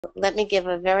Let me give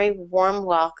a very warm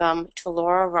welcome to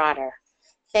Laura Rotter.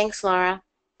 Thanks, Laura.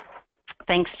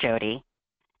 Thanks, Jody.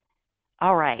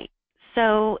 All right.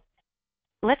 So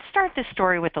let's start this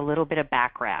story with a little bit of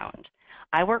background.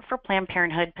 I work for Planned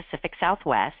Parenthood Pacific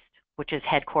Southwest, which is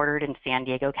headquartered in San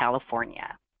Diego,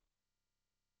 California.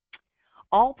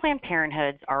 All Planned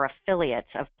Parenthoods are affiliates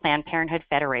of Planned Parenthood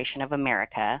Federation of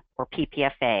America, or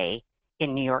PPFA,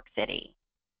 in New York City.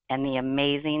 And the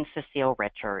amazing Cecile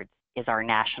Richards is our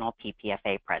national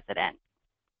PPFA president.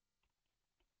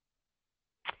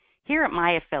 Here at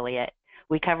my affiliate,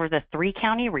 we cover the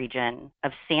three-county region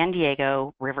of San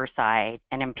Diego, Riverside,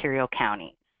 and Imperial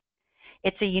counties.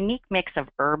 It's a unique mix of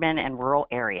urban and rural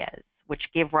areas, which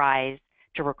give rise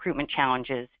to recruitment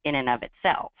challenges in and of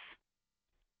itself.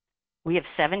 We have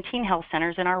 17 health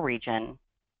centers in our region,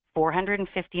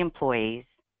 450 employees,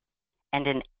 and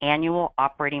an annual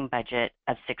operating budget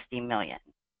of $60 million.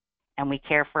 And we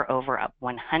care for over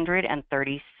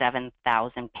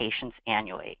 137,000 patients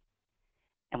annually.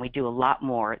 And we do a lot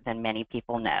more than many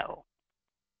people know.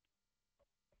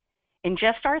 In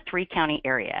just our three-county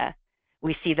area,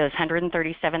 we see those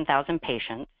 137,000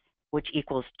 patients, which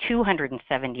equals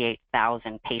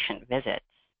 278,000 patient visits.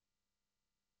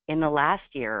 In the last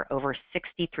year, over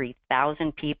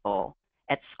 63,000 people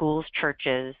at schools,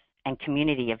 churches, and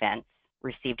community events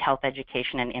received health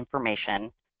education and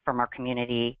information from our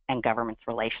community and government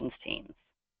relations teams.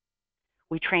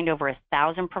 We trained over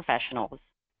 1,000 professionals,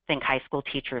 think high school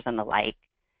teachers and the like,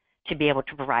 to be able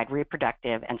to provide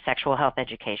reproductive and sexual health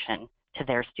education to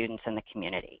their students in the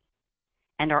community.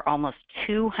 And our almost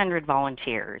 200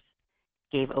 volunteers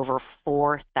gave over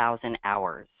 4,000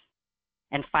 hours.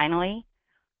 And finally,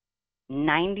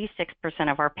 96%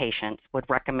 of our patients would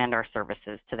recommend our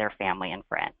services to their family and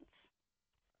friends.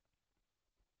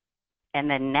 And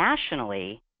then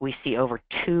nationally, we see over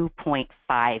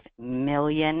 2.5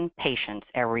 million patients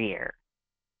every year.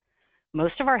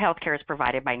 Most of our healthcare is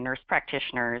provided by nurse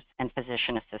practitioners and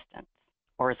physician assistants,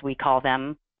 or as we call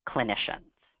them, clinicians.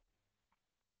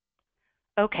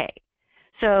 Okay,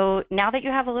 so now that you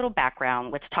have a little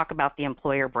background, let's talk about the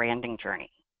employer branding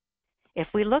journey. If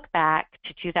we look back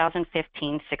to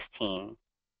 2015-16,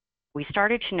 we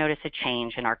started to notice a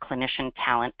change in our clinician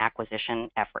talent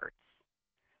acquisition efforts.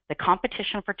 The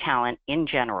competition for talent in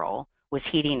general was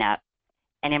heating up,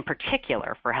 and in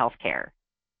particular for healthcare.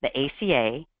 The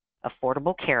ACA,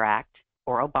 Affordable Care Act,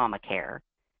 or Obamacare,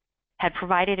 had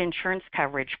provided insurance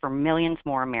coverage for millions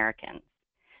more Americans,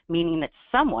 meaning that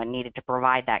someone needed to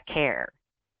provide that care.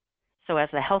 So as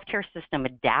the healthcare system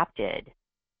adapted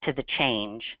to the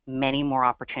change, many more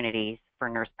opportunities for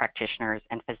nurse practitioners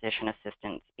and physician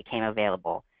assistants became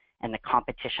available, and the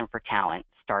competition for talent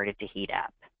started to heat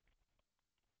up.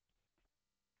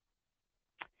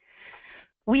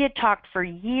 We had talked for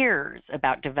years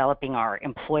about developing our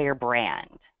employer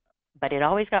brand, but it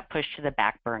always got pushed to the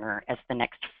back burner as the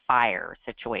next fire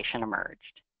situation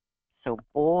emerged. So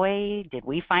boy, did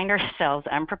we find ourselves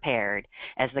unprepared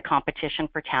as the competition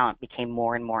for talent became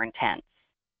more and more intense.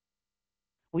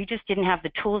 We just didn't have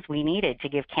the tools we needed to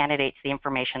give candidates the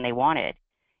information they wanted,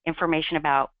 information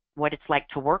about what it's like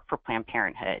to work for Planned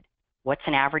Parenthood, what's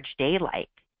an average day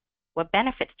like, what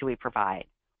benefits do we provide,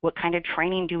 what kind of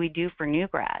training do we do for new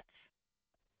grads.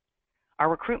 Our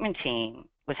recruitment team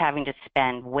was having to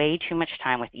spend way too much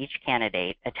time with each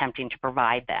candidate attempting to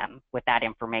provide them with that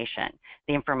information,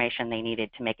 the information they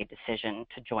needed to make a decision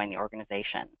to join the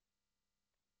organization.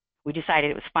 We decided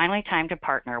it was finally time to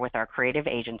partner with our creative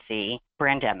agency,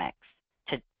 Brandemics,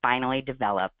 to finally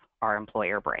develop our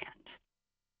employer brand.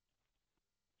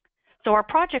 So our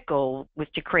project goal was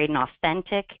to create an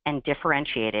authentic and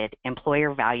differentiated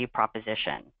employer value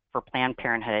proposition for Planned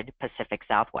Parenthood Pacific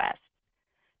Southwest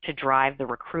to drive the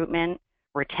recruitment,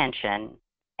 retention,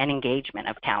 and engagement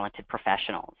of talented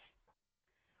professionals.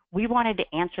 We wanted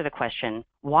to answer the question,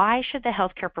 why should the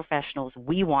healthcare professionals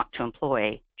we want to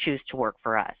employ choose to work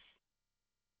for us?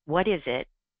 What is it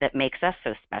that makes us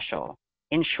so special?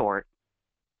 In short,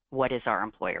 what is our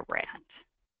employer brand?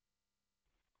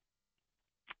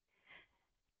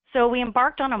 So we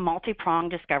embarked on a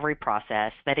multi-pronged discovery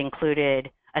process that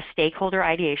included a stakeholder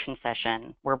ideation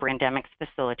session where Brandemics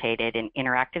facilitated an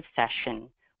interactive session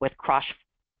with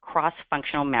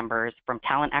cross-functional members from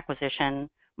talent acquisition,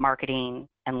 marketing,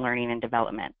 and learning and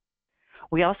development.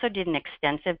 We also did an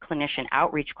extensive clinician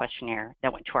outreach questionnaire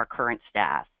that went to our current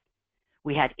staff.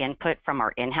 We had input from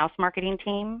our in-house marketing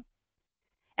team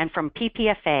and from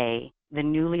PPFA, the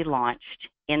newly launched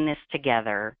In This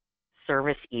Together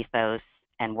service ethos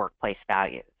and workplace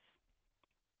values.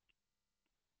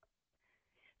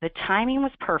 The timing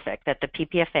was perfect that the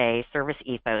PPFA service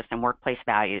ethos and workplace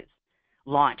values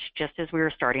launched just as we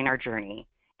were starting our journey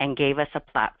and gave us a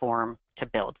platform to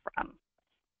build from.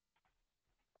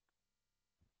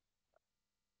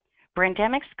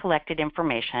 Brandemics collected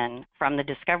information from the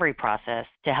discovery process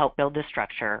to help build the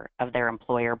structure of their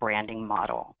employer branding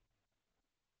model.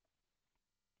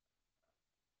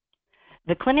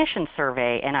 The clinician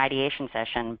survey and ideation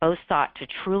session both sought to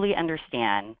truly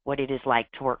understand what it is like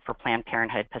to work for Planned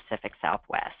Parenthood Pacific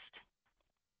Southwest.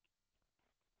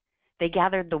 They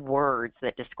gathered the words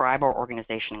that describe our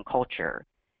organization and culture.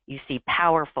 You see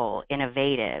powerful,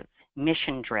 innovative,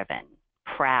 mission-driven,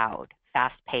 proud,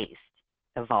 fast-paced,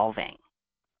 evolving.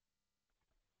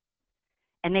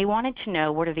 And they wanted to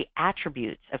know what are the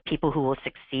attributes of people who will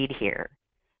succeed here.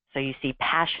 So you see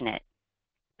passionate,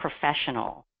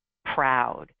 professional,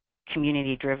 proud,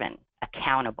 community-driven,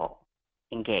 accountable,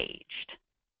 engaged.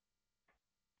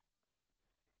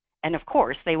 And of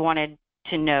course, they wanted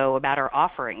to know about our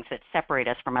offerings that separate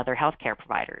us from other healthcare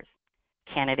providers.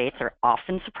 Candidates are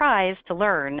often surprised to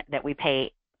learn that we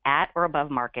pay at or above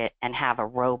market and have a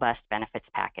robust benefits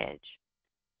package.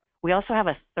 We also have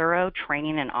a thorough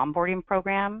training and onboarding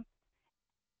program,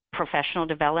 professional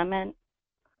development,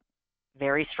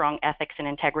 very strong ethics and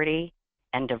integrity,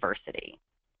 and diversity.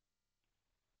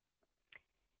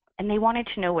 And they wanted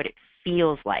to know what it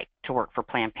feels like to work for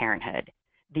Planned Parenthood,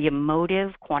 the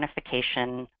emotive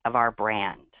quantification of our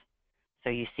brand.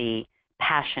 So you see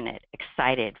passionate,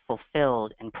 excited,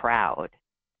 fulfilled, and proud.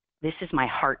 This is my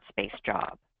heart space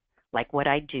job. Like what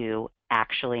I do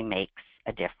actually makes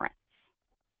a difference.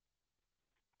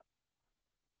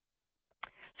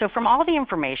 So from all the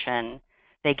information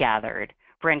they gathered,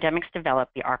 Brandemics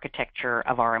developed the architecture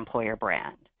of our employer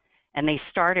brand. And they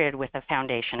started with a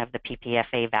foundation of the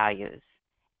PPFA values.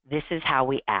 This is how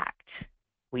we act.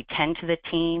 We tend to the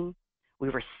team, we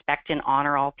respect and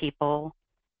honor all people,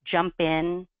 jump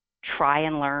in, try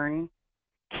and learn,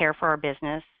 care for our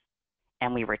business,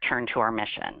 and we return to our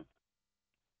mission.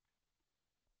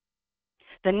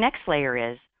 The next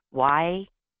layer is why,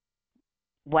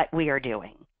 what we are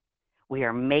doing. We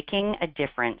are making a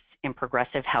difference in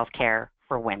progressive healthcare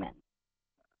for women.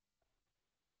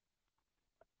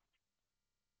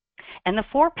 And the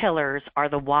 4 pillars are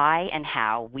the why and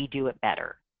how we do it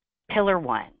better. Pillar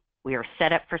 1, we are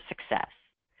set up for success.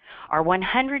 Our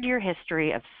 100-year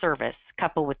history of service,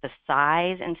 coupled with the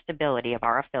size and stability of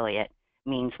our affiliate,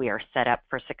 means we are set up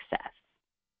for success.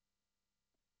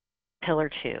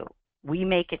 Pillar 2, we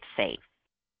make it safe.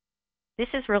 This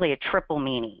is really a triple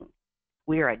meaning.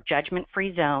 We are a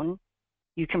judgment-free zone.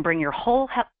 You can bring your whole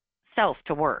self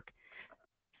to work.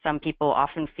 Some people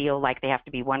often feel like they have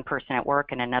to be one person at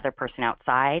work and another person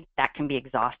outside. That can be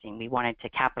exhausting. We wanted to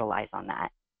capitalize on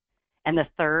that. And the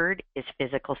third is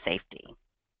physical safety.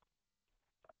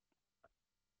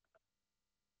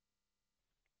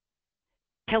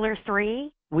 Pillar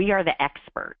 3, we are the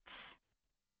experts.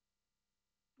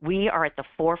 We are at the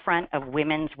forefront of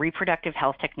women's reproductive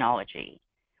health technology.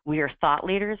 We are thought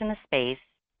leaders in the space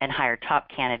and hire top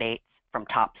candidates from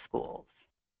top schools.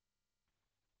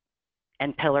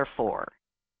 And pillar 4,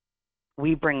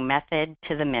 we bring method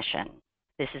to the mission.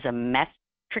 This is a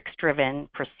metrics-driven,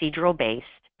 procedural-based,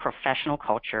 professional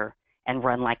culture and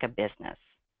run like a business.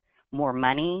 More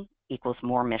money equals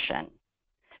more mission.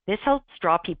 This helps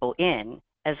draw people in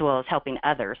as well as helping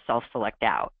others self-select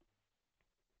out.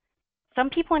 Some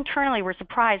people internally were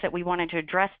surprised that we wanted to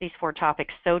address these 4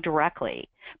 topics so directly,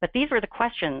 but these were the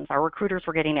questions our recruiters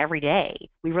were getting every day.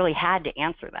 We really had to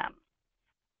answer them.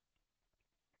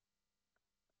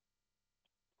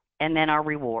 And then our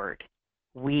reward.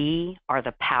 We are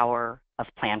the power of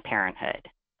Planned Parenthood.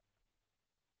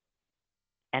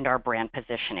 And our brand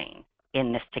positioning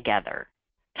in this together,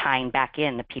 tying back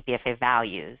in the PPFA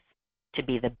values to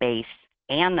be the base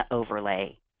and the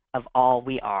overlay of all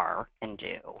we are and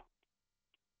do.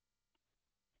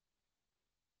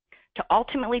 To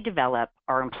ultimately develop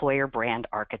our employer brand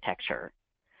architecture.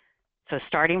 So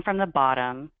starting from the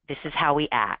bottom, this is how we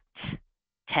act.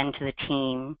 Tend to the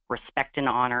team, respect and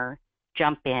honor,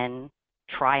 jump in,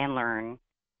 try and learn,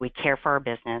 we care for our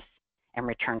business, and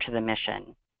return to the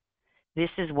mission. This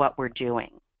is what we're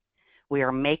doing. We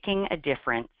are making a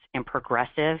difference in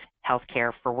progressive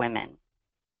healthcare for women,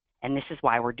 and this is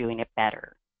why we're doing it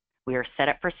better. We are set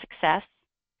up for success,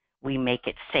 we make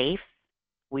it safe,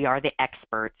 we are the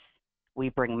experts, we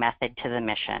bring method to the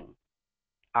mission.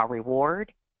 Our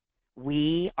reward,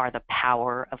 we are the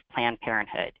power of Planned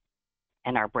Parenthood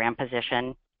and our brand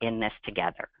position in this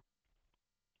together,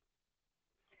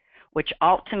 which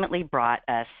ultimately brought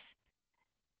us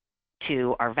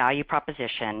to our value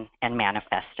proposition and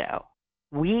manifesto.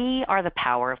 We are the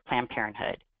power of Planned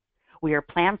Parenthood. We are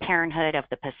Planned Parenthood of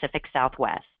the Pacific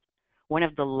Southwest, one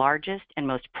of the largest and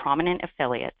most prominent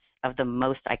affiliates of the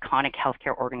most iconic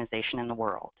healthcare organization in the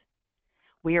world.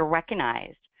 We are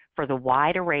recognized for the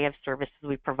wide array of services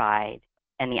we provide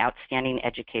and the outstanding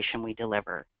education we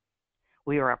deliver.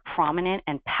 We are a prominent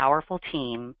and powerful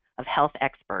team of health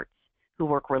experts who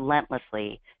work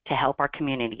relentlessly to help our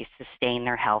communities sustain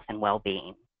their health and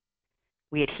well-being.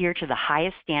 We adhere to the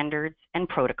highest standards and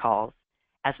protocols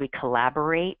as we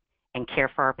collaborate and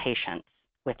care for our patients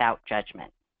without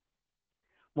judgment.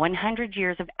 100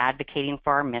 years of advocating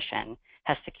for our mission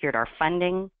has secured our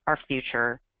funding, our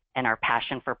future, and our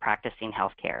passion for practicing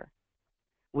healthcare.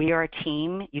 We are a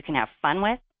team you can have fun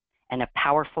with and a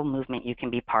powerful movement you can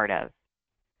be part of.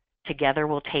 Together,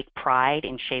 we'll take pride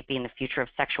in shaping the future of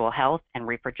sexual health and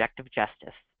reproductive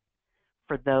justice.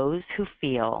 For those who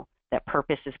feel that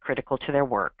purpose is critical to their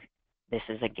work, this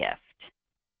is a gift.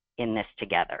 In this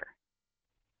together.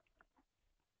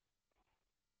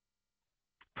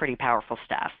 Pretty powerful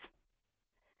stuff.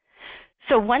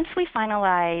 So once we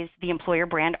finalized the employer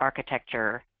brand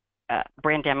architecture,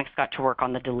 Brandemics got to work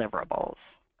on the deliverables.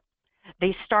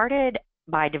 They started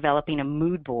by developing a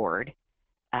mood board,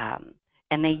 and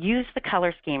they used the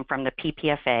color scheme from the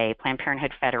PPFA, Planned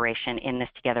Parenthood Federation, in this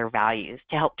together values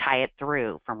to help tie it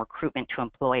through from recruitment to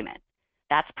employment.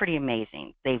 That's pretty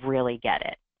amazing. They really get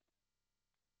it.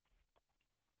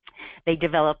 They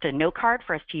developed a note card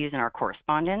for us to use in our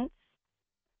correspondence,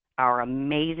 our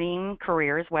amazing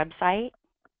careers website.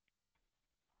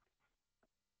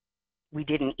 We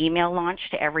did an email launch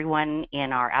to everyone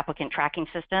in our applicant tracking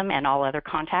system and all other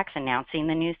contacts announcing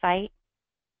the new site.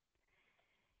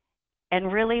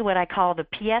 And really what I call the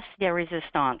pièce de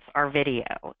résistance are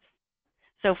videos.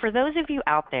 So for those of you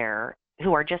out there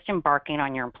who are just embarking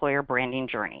on your employer branding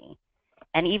journey,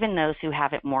 and even those who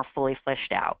have it more fully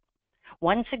fleshed out,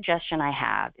 one suggestion I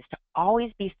have is to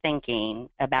always be thinking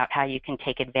about how you can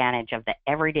take advantage of the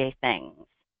everyday things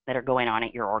that are going on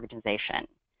at your organization.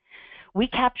 We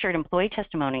captured employee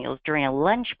testimonials during a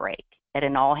lunch break at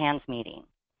an all-hands meeting.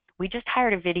 We just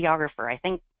hired a videographer. I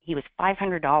think he was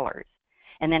 $500,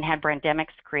 and then had Brandemics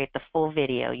create the full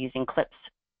video using clips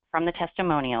from the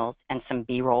testimonials and some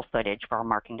B-roll footage for our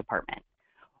marketing department.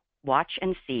 Watch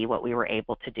and see what we were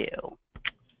able to do.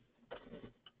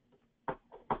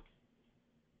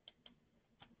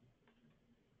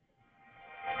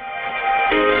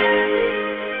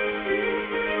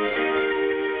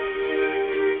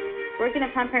 Working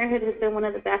at Planned Parenthood has been one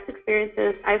of the best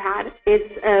experiences I've had.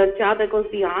 It's a job that goes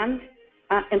beyond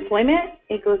employment.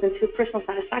 It goes into personal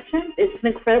satisfaction. It's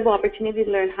an incredible opportunity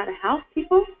to learn how to help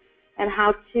people and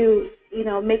how to,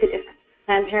 make a difference.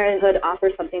 Planned Parenthood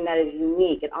offers something that is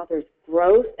unique. It offers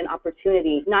growth and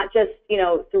opportunity, not just,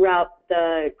 throughout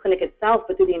the clinic itself,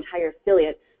 but through the entire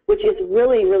affiliate, which is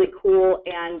really, really cool,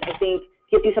 and I think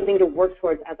gives you something to work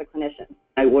towards as a clinician.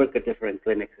 I work at different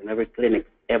clinics, and every clinic,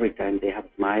 every time they have a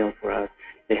smile for us,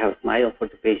 they have a smile for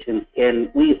the patients, and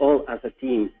we all as a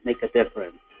team make a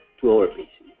difference to our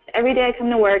patients. Every day I come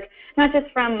to work, not just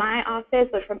from my office,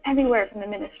 but from everywhere, from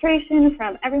administration,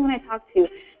 from everyone I talk to.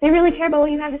 They really care about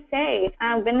what you have to say.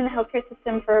 I've been in the healthcare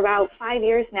system for about 5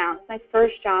 years now. It's my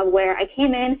first job where I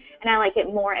came in, and I like it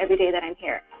more every day that I'm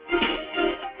here.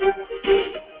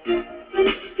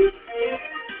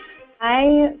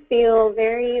 I feel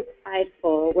very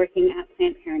prideful working at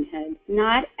Planned Parenthood.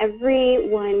 Not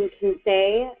everyone can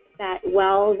say that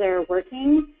while they're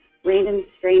working, random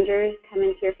strangers come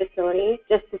into your facility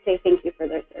just to say thank you for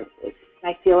their services.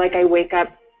 I feel like I wake up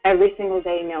every single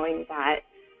day knowing that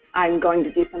I'm going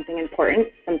to do something important,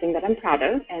 something that I'm proud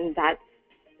of, and that's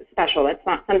special. It's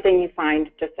not something you find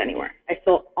just anywhere. I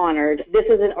feel honored. This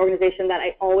is an organization that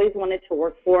I always wanted to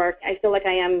work for. I feel like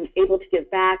I am able to give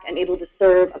back and able to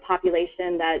serve a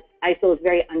population that I feel is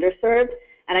very underserved.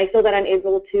 And I feel that I'm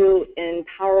able to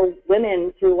empower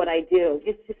women through what I do.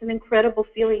 It's just an incredible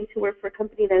feeling to work for a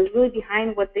company that is really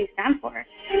behind what they stand for.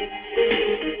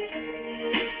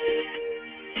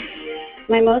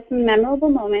 My most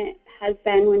memorable moment has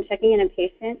been when checking in a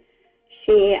patient.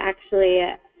 She actually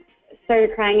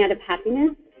started crying out of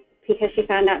happiness because she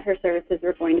found out her services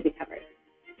were going to be covered.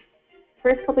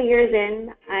 First couple years in,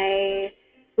 I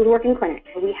was working clinic.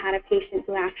 We had a patient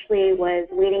who actually was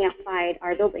waiting outside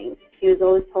our building. She was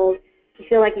always told, if you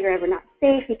feel like you're ever not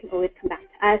safe, you can always come back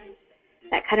to us.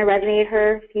 That kind of resonated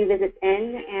her. A few visits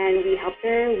in, and we helped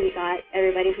her. We got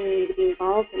everybody who needed to be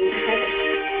involved, and we covered.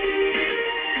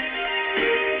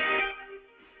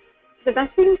 The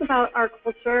best things about our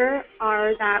culture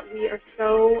are that we are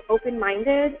so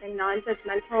open-minded and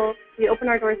non-judgmental. We open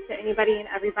our doors to anybody and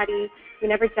everybody. We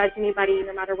never judge anybody,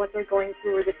 no matter what they're going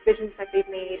through or the decisions that they've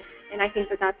made. And I think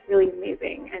that that's really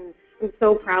amazing. And I'm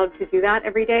so proud to do that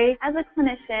every day. As a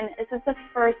clinician, this is the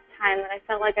first time that I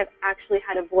felt like I've actually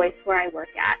had a voice where I work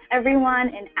at. Everyone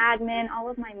in admin, all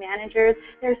of my managers,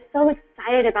 they're so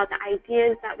excited about the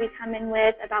ideas that we come in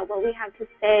with, about what we have to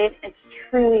say. It's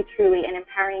truly, truly an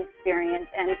empowering experience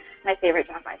and my favorite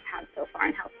job I've had so far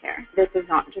in healthcare. This is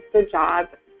not just a job,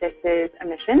 this is a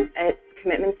mission. It's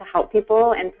commitment to help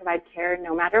people and provide care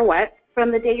no matter what.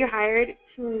 From the day you're hired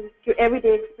to your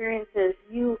everyday experiences,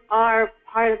 you are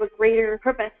part of a greater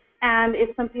purpose. And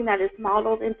it's something that is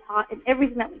modeled and taught in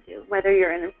everything that we do. Whether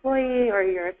you're an employee or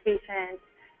you're a patient,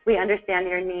 we understand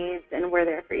your needs and we're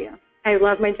there for you. I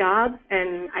love my job,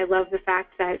 and I love the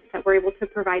fact that we're able to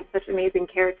provide such amazing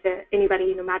care to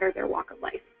anybody, no matter their walk of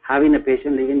life. Having a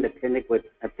patient leaving the clinic with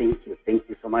a thank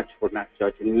you so much for not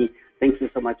judging me, thank you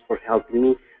so much for helping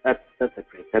me, that's the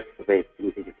great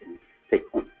thing that you can take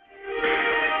home.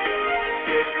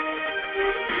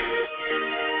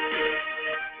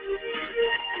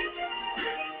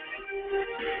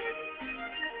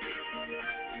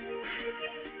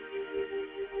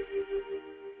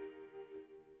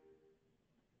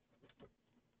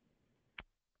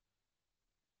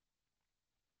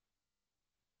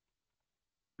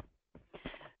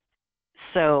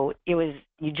 So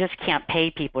you just can't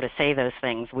pay people to say those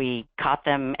things. We caught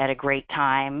them at a great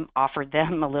time, offered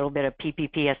them a little bit of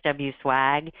PPPSW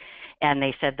swag, and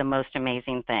they said the most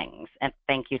amazing things. And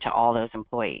thank you to all those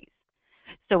employees.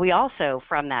 So we also,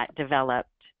 from that, developed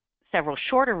several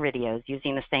shorter videos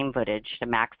using the same footage to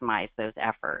maximize those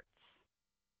efforts.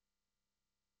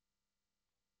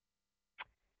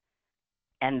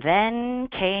 And then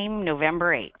came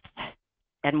November 8th,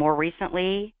 and more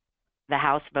recently, the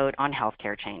House vote on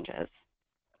healthcare changes.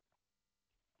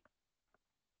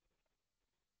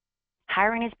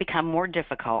 Hiring has become more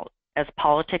difficult as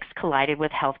politics collided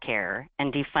with healthcare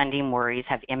and defunding worries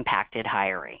have impacted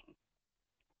hiring.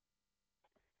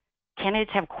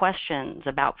 Candidates have questions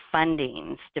about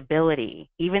funding, stability,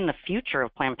 even the future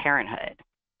of Planned Parenthood.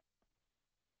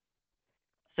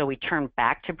 So we turned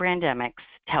back to Brandemics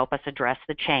to help us address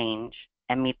the change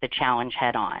and meet the challenge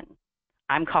head on.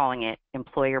 I'm calling it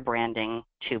Employer Branding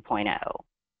 2.0.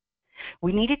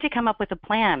 We needed to come up with a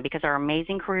plan because our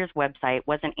Amazing Careers website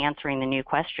wasn't answering the new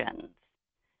questions.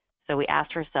 So we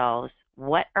asked ourselves,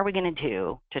 what are we going to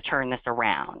do to turn this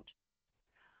around?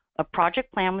 A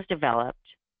project plan was developed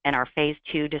and our phase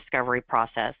 2 discovery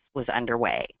process was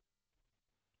underway.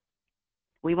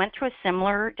 We went through a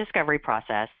similar discovery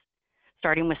process,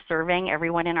 starting with surveying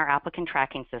everyone in our applicant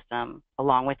tracking system,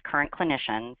 along with current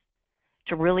clinicians,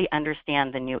 to really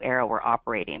understand the new era we're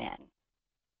operating in.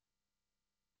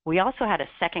 We also had a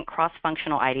second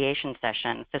cross-functional ideation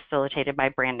session facilitated by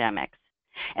Brandemics,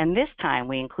 and this time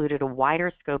we included a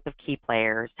wider scope of key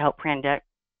players to help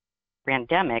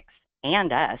Brandemics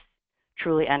and us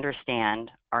truly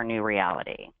understand our new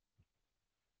reality.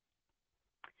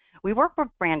 We worked with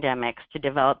Brandemics to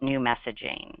develop new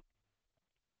messaging.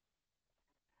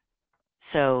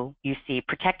 So you see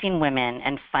protecting women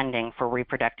and funding for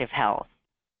reproductive health,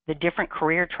 the different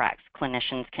career tracks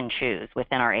clinicians can choose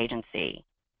within our agency.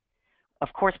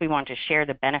 Of course, we want to share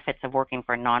the benefits of working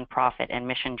for a nonprofit and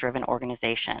mission-driven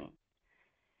organization.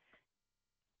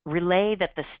 Relay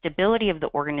that the stability of the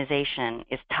organization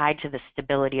is tied to the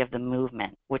stability of the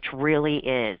movement, which really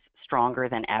is stronger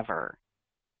than ever.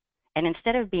 And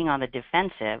instead of being on the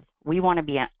defensive, we want to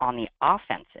be on the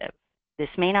offensive. This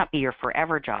may not be your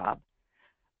forever job,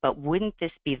 but wouldn't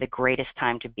this be the greatest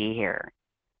time to be here?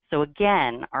 So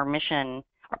again, our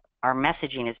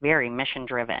messaging is very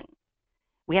mission-driven.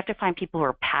 We have to find people who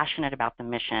are passionate about the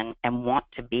mission and want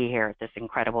to be here at this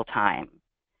incredible time.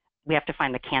 We have to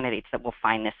find the candidates that will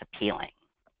find this appealing.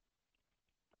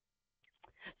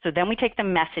 So then we take the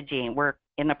messaging. We're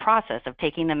in the process of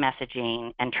taking the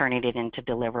messaging and turning it into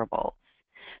deliverables.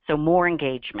 So more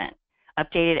engagement,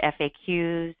 updated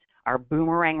FAQs, our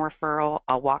boomerang referral.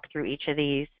 I'll walk through each of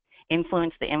these.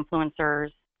 Influence the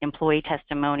influencers, employee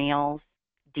testimonials,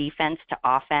 defense to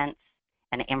offense,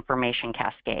 and information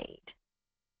cascade.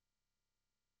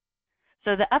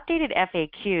 So the updated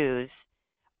FAQs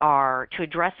are to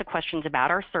address the questions about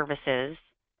our services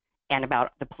and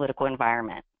about the political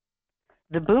environment.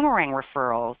 The boomerang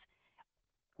referrals,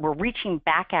 we're reaching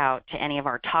back out to any of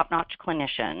our top-notch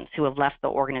clinicians who have left the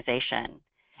organization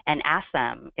and ask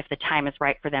them if the time is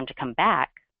right for them to come back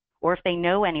or if they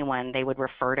know anyone they would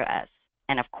refer to us.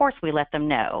 And of course, we let them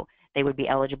know they would be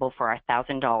eligible for our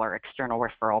 $1,000 external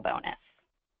referral bonus.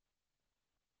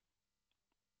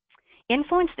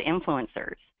 influence the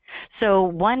influencers. So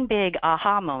one big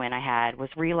aha moment I had was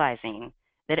realizing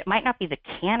that it might not be the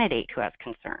candidate who has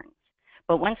concerns,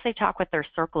 but once they talk with their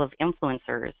circle of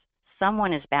influencers,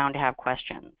 someone is bound to have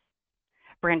questions.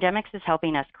 Brandemics is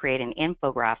helping us create an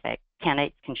infographic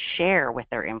candidates can share with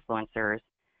their influencers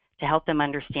to help them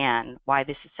understand why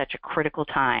this is such a critical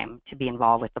time to be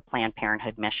involved with the Planned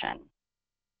Parenthood mission.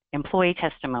 Employee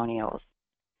testimonials.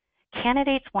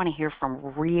 Candidates want to hear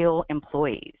from real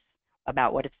employees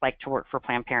about what it's like to work for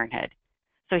Planned Parenthood.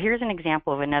 So here's an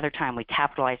example of another time we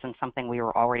capitalized on something we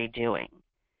were already doing.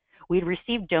 We'd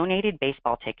received donated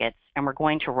baseball tickets and we're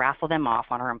going to raffle them off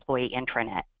on our employee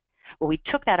intranet. Well, we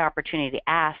took that opportunity to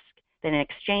ask that in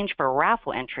exchange for a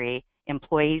raffle entry,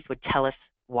 employees would tell us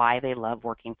why they love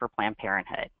working for Planned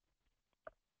Parenthood.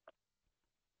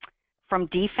 From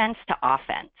defense to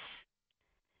offense.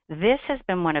 This has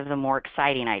been one of the more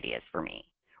exciting ideas for me,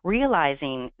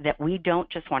 realizing that we don't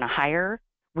just want to hire,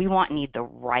 we want and need the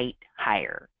right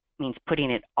hire. It means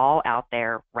putting it all out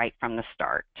there right from the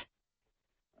start.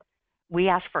 We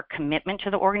ask for commitment to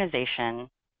the organization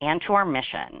and to our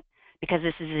mission because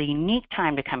this is a unique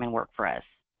time to come and work for us.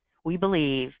 We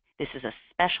believe this is a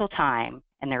special time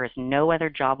and there is no other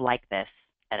job like this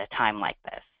at a time like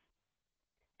this.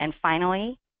 And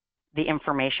finally, the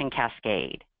information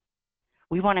cascade.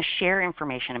 We want to share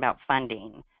information about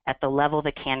funding at the level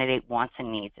the candidate wants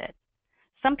and needs it.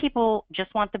 Some people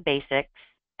just want the basics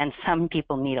and some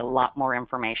people need a lot more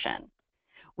information.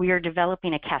 We are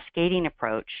developing a cascading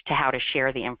approach to how to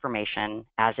share the information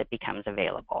as it becomes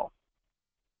available.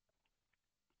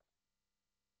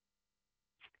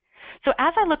 So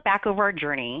as I look back over our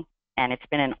journey, and it's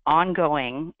been an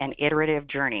ongoing and iterative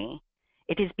journey,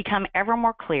 it has become ever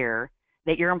more clear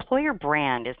that your employer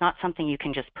brand is not something you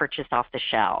can just purchase off the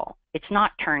shelf. It's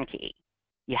not turnkey.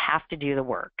 You have to do the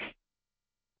work.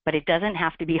 But it doesn't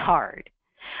have to be hard.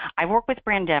 I've worked with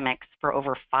Brandemics for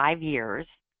over 5 years,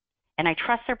 and I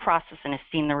trust their process and have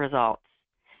seen the results.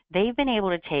 They've been able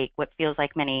to take what feels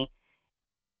like many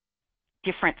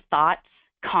different thoughts,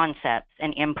 concepts,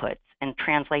 and inputs and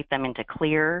translate them into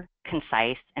clear,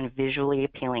 concise, and visually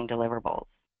appealing deliverables.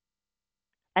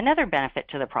 Another benefit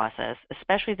to the process,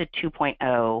 especially the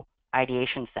 2.0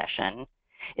 ideation session,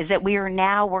 is that we are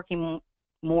now working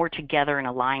more together and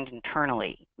aligned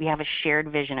internally. We have a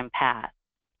shared vision and path.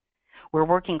 We're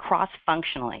working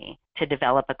cross-functionally to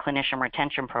develop a clinician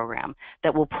retention program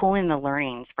that will pull in the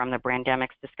learnings from the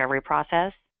Brandemics discovery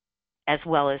process, as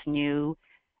well as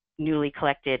newly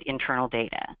collected internal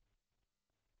data.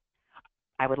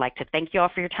 I would like to thank you all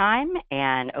for your time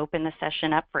and open the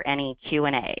session up for any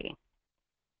Q&A.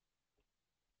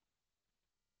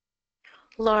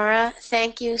 Laura,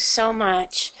 thank you so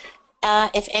much.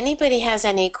 If anybody has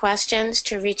any questions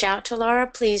to reach out to Laura,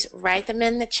 please write them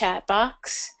in the chat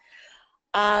box.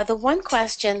 The one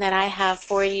question that I have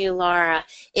for you, Laura,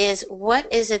 is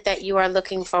what is it that you are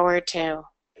looking forward to?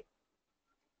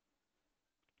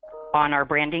 On our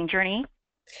branding journey?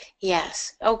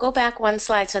 Yes. Oh, go back one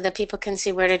slide so that people can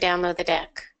see where to download the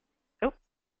deck. Oh,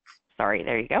 sorry,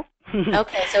 there you go.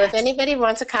 Okay, so if anybody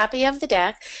wants a copy of the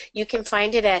deck, you can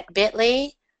find it at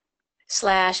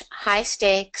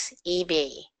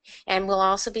bit.ly/highstakesEB. And we'll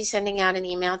also be sending out an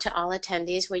email to all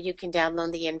attendees where you can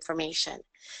download the information.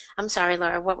 I'm sorry,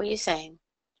 Laura, what were you saying?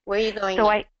 Where are you going?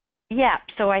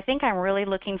 So I think I'm really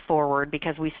looking forward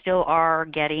because we still are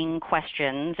getting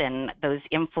questions and those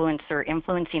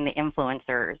influencing the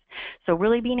influencers. So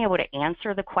really being able to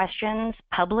answer the questions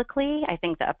publicly, I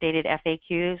think the updated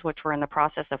FAQs, which we're in the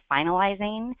process of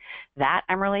finalizing, that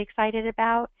I'm really excited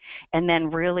about. And then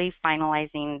really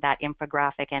finalizing that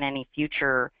infographic and any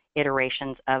future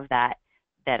iterations of that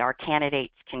our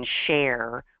candidates can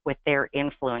share with their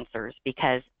influencers,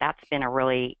 because that's been a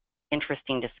really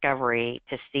interesting discovery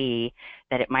to see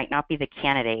that it might not be the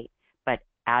candidate, but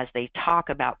as they talk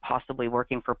about possibly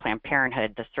working for Planned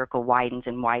Parenthood, the circle widens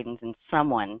and widens and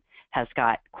someone has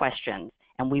got questions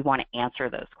and we want to answer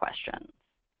those questions.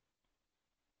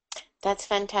 That's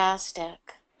fantastic.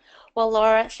 Well,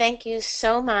 Laura, thank you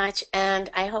so much, and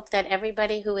I hope that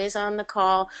everybody who is on the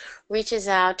call reaches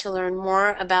out to learn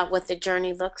more about what the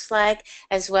journey looks like,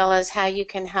 as well as how you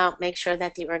can help make sure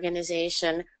that the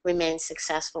organization remains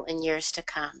successful in years to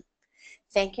come.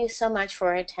 Thank you so much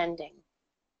for attending.